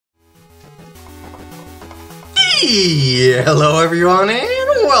Hello everyone and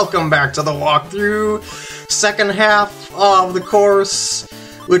welcome back to the walkthrough, second half of the course,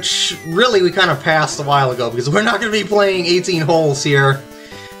 which really we kind of passed a while ago because we're not going to be playing 18 holes here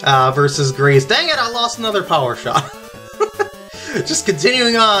versus Grace. Dang it, I lost another power shot. Just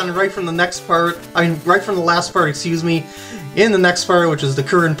continuing on right from the next part, right from the last part, excuse me, in the next part, which is the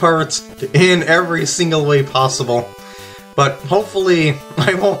current part, in every single way possible. But hopefully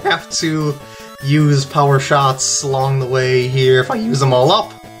I won't have to use power shots along the way here if I use them all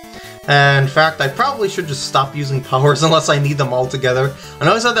up. And in fact, I probably should just stop using powers unless I need them all together. I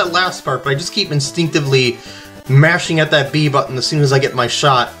know I said that last part, but I just keep instinctively mashing at that B button as soon as I get my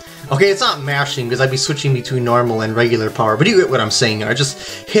shot. Okay, it's not mashing because I'd be switching between normal and regular power, but you get what I'm saying here. I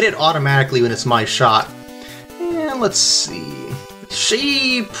just hit it automatically when it's my shot. And let's see.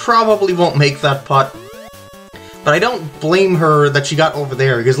 She probably won't make that putt. But I don't blame her that she got over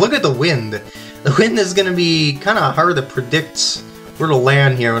there, because look at the wind. The wind is going to be kind of hard to predict where to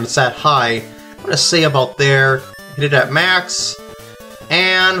land here when it's that high. I'm going to say about there, hit it at max,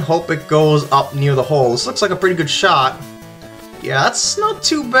 and hope it goes up near the hole. This looks like a pretty good shot. Yeah, that's not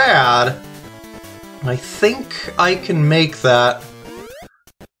too bad. I think I can make that.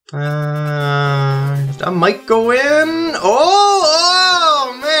 That might go in.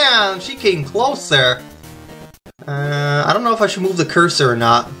 Oh, man, she came close there. I don't know if I should move the cursor or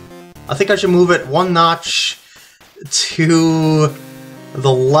not. I think I should move it one notch to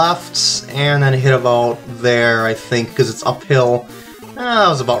the left and then hit about there, I think, because it's uphill. That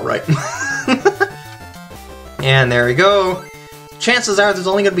was about right. And there we go. Chances are there's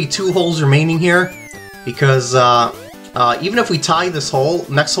only going to be 2 holes remaining here, because even if we tie this hole,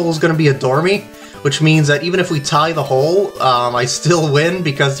 next hole is going to be a dormy, which means that even if we tie the hole, I still win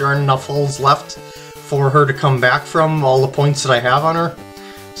because there aren't enough holes left for her to come back from all the points that I have on her.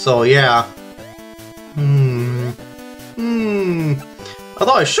 So yeah.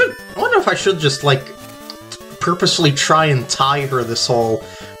 Although I wonder if I should just like purposely try and tie her this hole,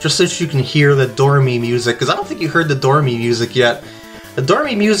 just so you can hear the dormy music, because I don't think you heard the dormy music yet. The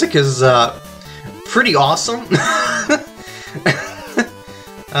dormy music is pretty awesome.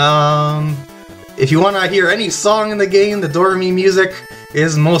 If you want to hear any song in the game, the dormy music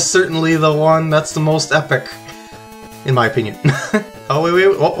is most certainly the one that's the most epic, in my opinion. Oh, wait,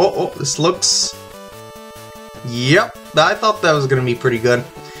 oh, this looks... Yep, I thought that was going to be pretty good.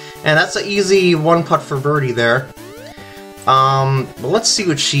 And that's an easy one putt for birdie there. But let's see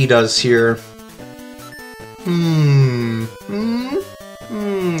what she does here.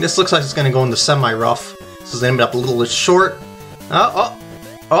 This looks like it's going to go in the semi-rough. This is going to end up a little bit short.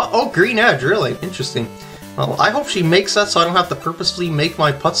 Oh, green edge, really. Interesting. Well, I hope she makes that so I don't have to purposely make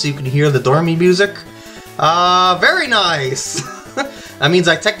my putt so you can hear the dormy music. Very nice! That means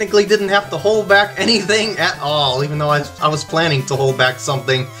I technically didn't have to hold back anything at all, even though I was planning to hold back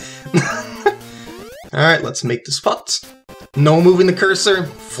something. Alright, let's make this putt. No moving the cursor,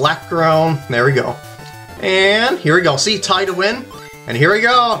 flat ground, there we go. And here we go, see, tie to win, and here we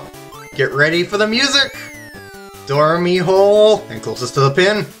go! Get ready for the music! Dormy hole, and closest to the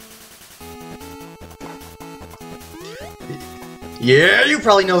pin. Yeah, you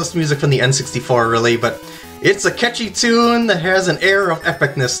probably know this music from the N64, really, but it's a catchy tune that has an air of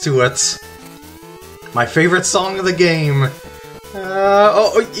epicness to it. My favorite song of the game.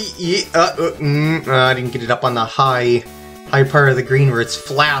 I didn't get it up on the high part of the green where it's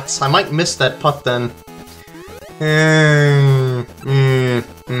flat. I might miss that putt then.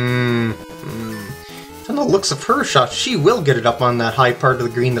 From the looks of her shot, she will get it up on that high part of the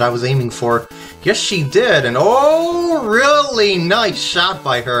green that I was aiming for. Yes, she did, and oh, really nice shot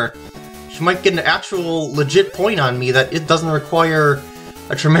by her. She might get an actual legit point on me that it doesn't require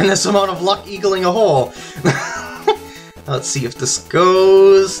a tremendous amount of luck eagling a hole. Let's see if this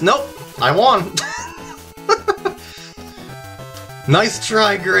goes... Nope, I won. Nice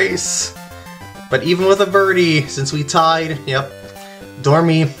try, Grace. But even with a birdie, since we tied, yep,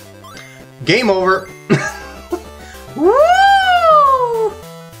 dormy, game over. Woo!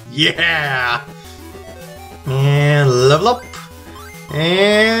 Yeah! And level up.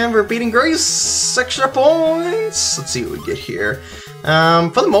 And we're beating Grace. Extra points. Let's see what we get here.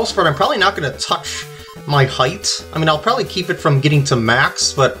 For the most part, I'm probably not going to touch my height. I mean, I'll probably keep it from getting to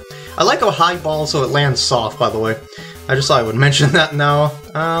max, but I like a high ball so it lands soft, by the way. I just thought I would mention that now.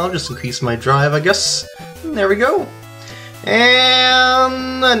 I'll just increase my drive, I guess. There we go.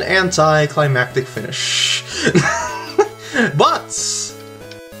 And an anticlimactic finish. But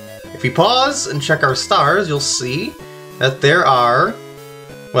if we pause and check our stars, you'll see that there are...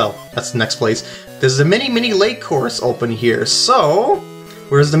 Well, that's the next place. There's a mini lake course open here, so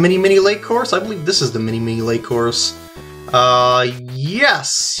Where's the mini lake course? I believe this is the mini lake course.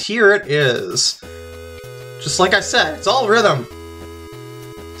 Yes, here it is. Just like I said, it's all rhythm.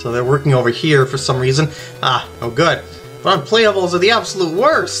 So they're working over here for some reason. Ah, oh good. But unplayables are the absolute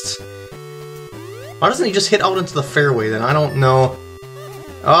worst. Why doesn't he just hit out into the fairway then? I don't know.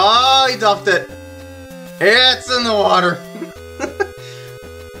 Oh, he duffed it. It's in the water.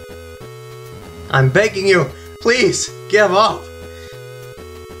 I'm begging you, please, give up.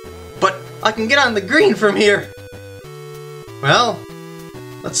 But I can get on the green from here. Well,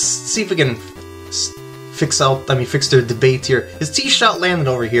 let's see if we can fix their debate here. His tee shot landed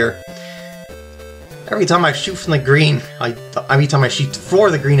over here. Every time I shoot from the green, every time I shoot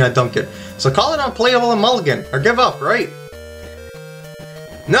for the green, I dunk it. So call it unplayable and mulligan, or give up, right?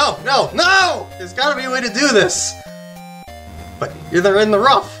 No, no, no! There's gotta be a way to do this! But you're in the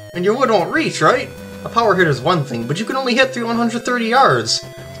rough, and your wood won't reach, right? A power hit is one thing, but you can only hit through 130 yards.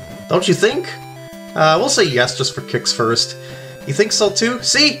 Don't you think? We'll say yes just for kicks first. You think so too?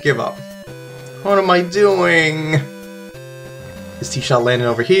 See? Give up. What am I doing? His tee shot landed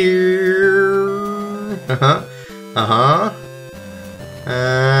over here.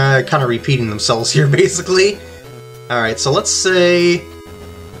 Kind of repeating themselves here, basically. Alright, so let's say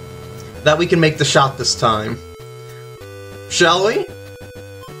that we can make the shot this time. Shall we?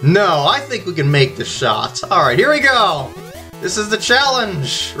 No, I think we can make the shot. Alright, here we go! This is the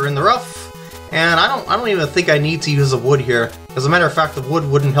challenge! We're in the rough, and I don't even think I need to use the wood here. As a matter of fact, the wood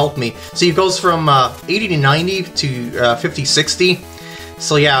wouldn't help me. See, it goes from 80 to 90 to 50-60.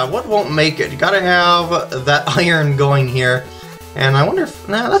 So yeah, wood won't make it. You gotta have that iron going here. And I wonder if...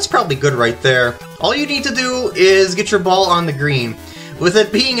 Nah, that's probably good right there. All you need to do is get your ball on the green. With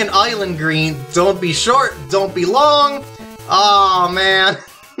it being an island green, don't be short, don't be long. Aw, oh, man.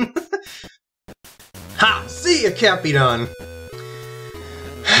 Ha! See, it can't be done.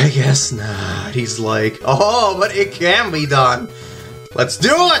 I guess not. He's like, oh, but it can be done. Let's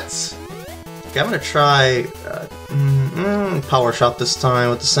do it! Okay, I'm gonna try power shot this time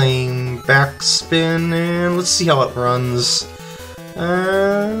with the same backspin, and let's see how it runs.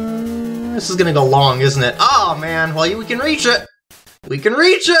 This is gonna go long, isn't it? Oh man, well, we can reach it! We can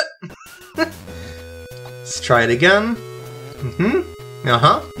reach it! Let's try it again.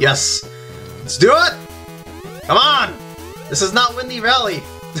 Yes. Let's do it! Come on! This is not Windy Valley!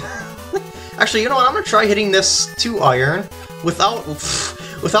 Actually, you know what? I'm gonna try hitting this 2-iron without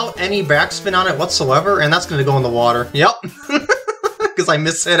any backspin on it whatsoever, and that's gonna go in the water. Yep! Because I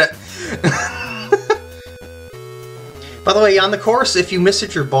mishit it. By the way, on the course, if you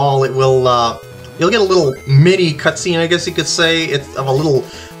mishit your ball, it will, you'll get a little mini cutscene, I guess you could say. It's of a little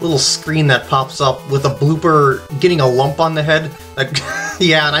screen that pops up with a blooper getting a lump on the head.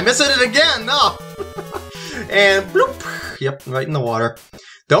 Yeah, and I mishit it again! No! And bloop! Yep, right in the water.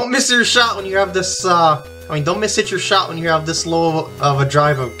 Don't miss your shot when you have this, don't mishit your shot when you have this low of a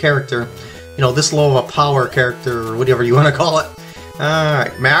drive of character. You know, this low of a power character, or whatever you want to call it.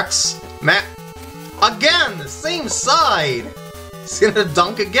 Alright, Max. Again! The same side! He's gonna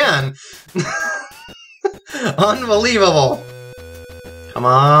dunk again. Unbelievable. Come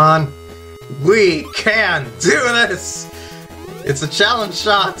on. We can do this! It's a challenge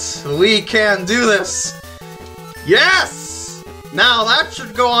shot. We can do this. Yes! Now that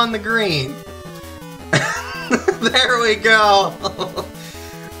should go on the green. There we go.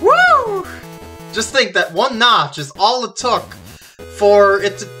 Woo! Just think that one notch is all it took for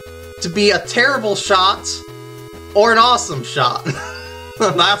it to be a terrible shot or an awesome shot.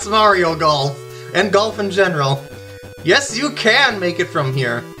 That's Mario Golf, and golf in general. Yes, you can make it from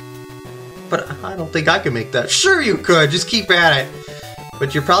here. But I don't think I can make that. Sure you could, just keep at it.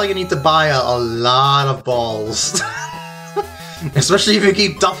 But you're probably gonna need to buy a lot of balls. Especially if you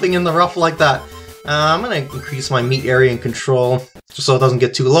keep duffing in the rough like that. I'm gonna increase my meat area and control, just so it doesn't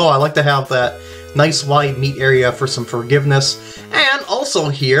get too low. I like to have that nice wide meat area for some forgiveness. And also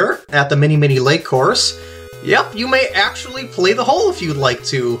here, at the mini lake course, yep, you may actually play the hole if you'd like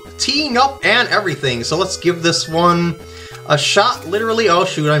to. Teeing up and everything. So let's give this one a shot, literally. Oh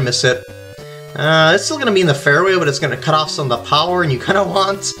shoot, I miss it. It's still gonna be in the fairway, but it's gonna cut off some of the power, and you kinda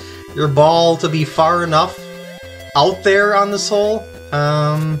want your ball to be far enough out there on this hole.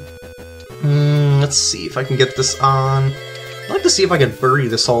 Let's see if I can get this on. I'd like to see if I can birdie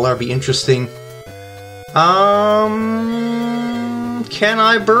this hole. That'd be interesting. Can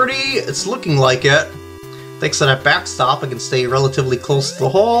I birdie? It's looking like it. Thanks to that backstop, I can stay relatively close to the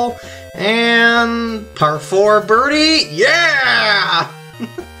hole. And par 4 birdie. Yeah!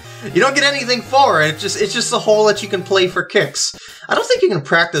 You don't get anything for it. It's just a hole that you can play for kicks. I don't think you can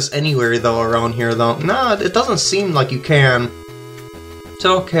practice anywhere though around here though. No, it doesn't seem like you can.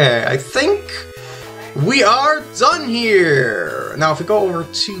 Okay, I think we are done here! Now, if we go over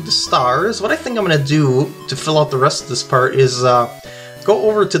to the stars, what I think I'm going to do to fill out the rest of this part is go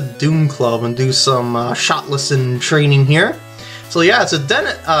over to the Doom Club and do some shot lesson training here. So yeah, it's a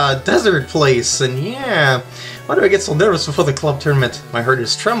desert place, and yeah, why do I get so nervous before the club tournament? My heart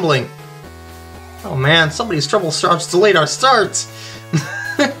is trembling. Oh man, somebody's trouble starts delayed our start!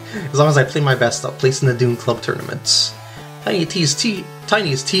 As long as I play my best, I'll place in the Doom Club tournament. Tiny's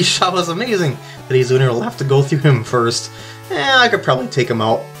tea shop was amazing. Today's winner will have to go through him first. I could probably take him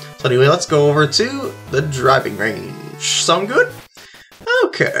out. So anyway, let's go over to the driving range. Sound good?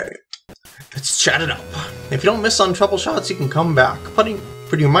 Okay. Let's chat it up. If you don't miss on trouble shots, you can come back. Putting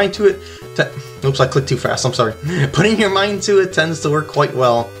your mind to it... Oops, I clicked too fast, I'm sorry. Putting your mind to it tends to work quite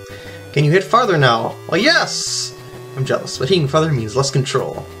well. Can you hit farther now? Well, yes! I'm jealous, but hitting farther means less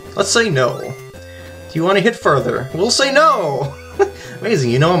control. Let's say no. Do you want to hit further? We'll say no!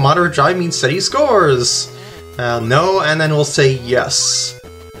 Amazing, you know, a moderate drive means steady scores! No, and then we'll say yes.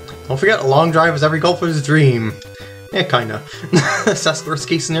 Don't forget, a long drive is every golfer's dream. Yeah, kinda. Assess worst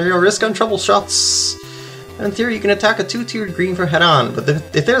case scenario risk on trouble shots. In theory, you can attack a two-tiered green for head-on, but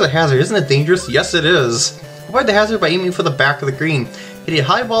if there's a hazard, isn't it dangerous? Yes, it is. Avoid the hazard by aiming for the back of the green. Hit a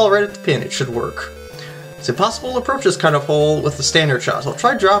high ball right at the pin, it should work. It's impossible to approach this kind of hole with the standard shot, so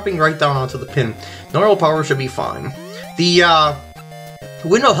try dropping right down onto the pin. Normal power should be fine. The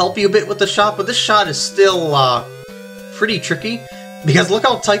wind will help you a bit with the shot, but this shot is still pretty tricky, because look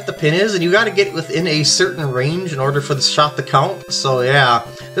how tight the pin is, and you gotta get within a certain range in order for the shot to count. So yeah,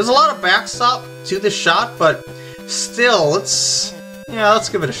 there's a lot of backstop to this shot, but still, let's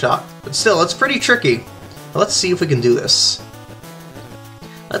give it a shot. But still, it's pretty tricky. Let's see if we can do this.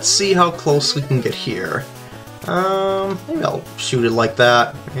 Let's see how close we can get here. Maybe I'll shoot it like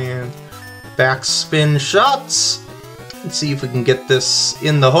that, and backspin shots. Let's see if we can get this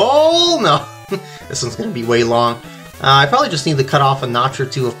in the hole. No, this one's gonna be way long. I probably just need to cut off a notch or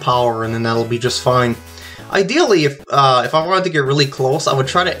two of power, and then that'll be just fine. Ideally, if I wanted to get really close, I would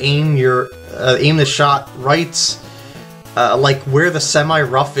try to aim the shot right, like where the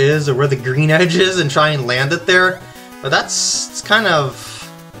semi-rough is or where the green edge is, and try and land it there. But it's kind of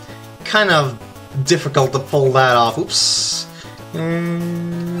difficult to pull that off. Oops.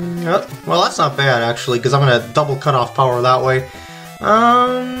 Well, that's not bad actually, because I'm gonna double cut off power that way.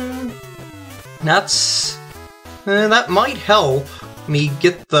 That might help me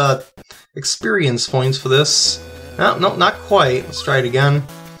get the experience points for this. No, not quite. Let's try it again.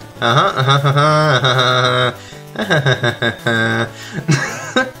 Okay,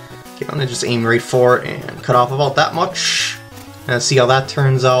 I'm gonna just aim right for it and cut off about that much. And see how that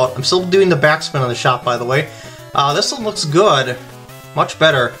turns out. I'm still doing the backspin on the shot, by the way. This one looks good. Much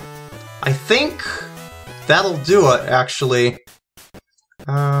better. I think that'll do it, actually.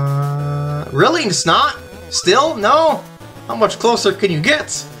 Really? It's not? Still? No? How much closer can you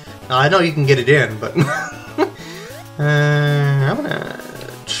get? I know you can get it in, but... I'm gonna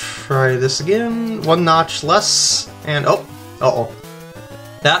try this again. One notch less. And, oh. Uh-oh.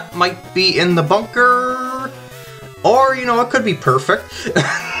 That might be in the bunker. Or, you know, it could be perfect.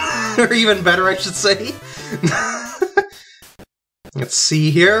 Or even better, I should say. Let's see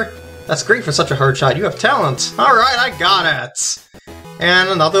here. That's great for such a hard shot. You have talent. Alright, I got it. And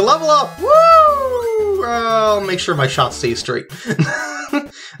another level up. Woo! I'll make sure my shot stays straight.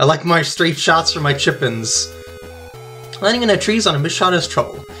 I like my straight shots for my chip-ins. Landing in the trees on a missed shot is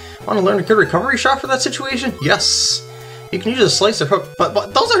trouble. Want to learn a good recovery shot for that situation? Yes. You can use a slice or hook, but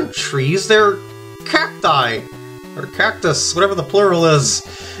those aren't trees, they're cacti. Or cactus, whatever the plural is.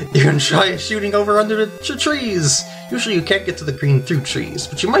 You can try shooting over under the trees. Usually you can't get to the green through trees,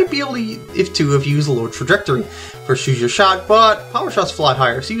 but you might be able to if you use a low trajectory. First choose your shot, but power shots fly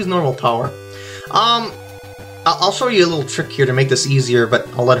higher, so use normal power. I'll show you a little trick here to make this easier, but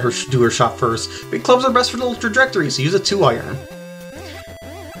I'll let her do her shot first. Big clubs are best for little trajectories, so use a 2-iron.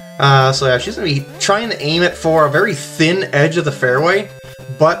 So yeah, she's going to be trying to aim it for a very thin edge of the fairway,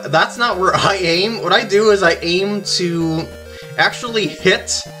 but that's not where I aim. What I do is I aim to actually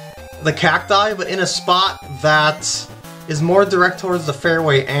hit the cacti, but in a spot that is more direct towards the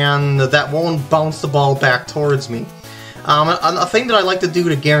fairway and that won't bounce the ball back towards me. A thing that I like to do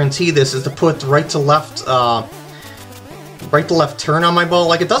to guarantee this is to put right to left turn on my ball.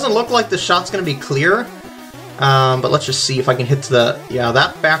 Like, it doesn't look like the shot's going to be clear, but let's just see if I can hit to the... Yeah,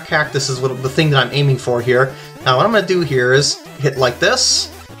 that back cactus is the thing that I'm aiming for here. Now, what I'm going to do here is hit like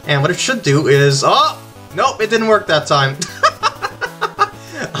this, and what it should do is... Oh! Nope, it didn't work that time.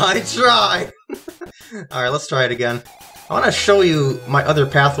 I tried! Alright, let's try it again. I want to show you my other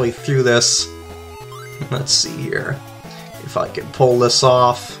pathway through this. Let's see here. if I can pull this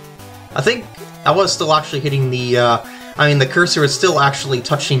off. I think I was still actually hitting the, I mean, the cursor is still actually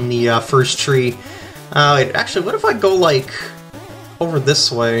touching the first tree. Wait, actually, what if I go, like, over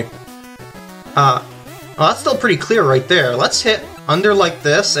this way? Well, that's still pretty clear right there. Let's hit under like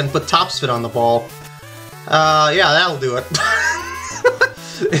this and put topspin on the ball. Yeah, that'll do it.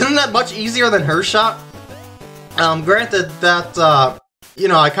 Isn't that much easier than her shot? Granted that, you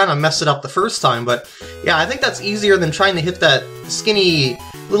know, I kind of messed it up the first time, but yeah, I think that's easier than trying to hit that skinny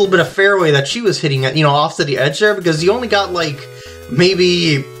little bit of fairway that she was hitting at, you know, off to the edge there, because you only got, like,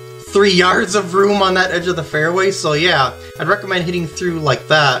 maybe 3 yards of room on that edge of the fairway, so yeah, I'd recommend hitting through like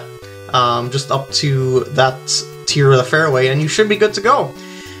that, just up to that tier of the fairway, and you should be good to go.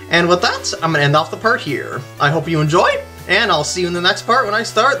 And with that, I'm gonna end off the part here. I hope you enjoy, and I'll see you in the next part when I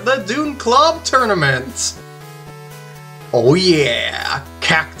start the Dune Club Tournament! Oh yeah!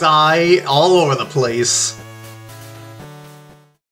 Cacti all over the place!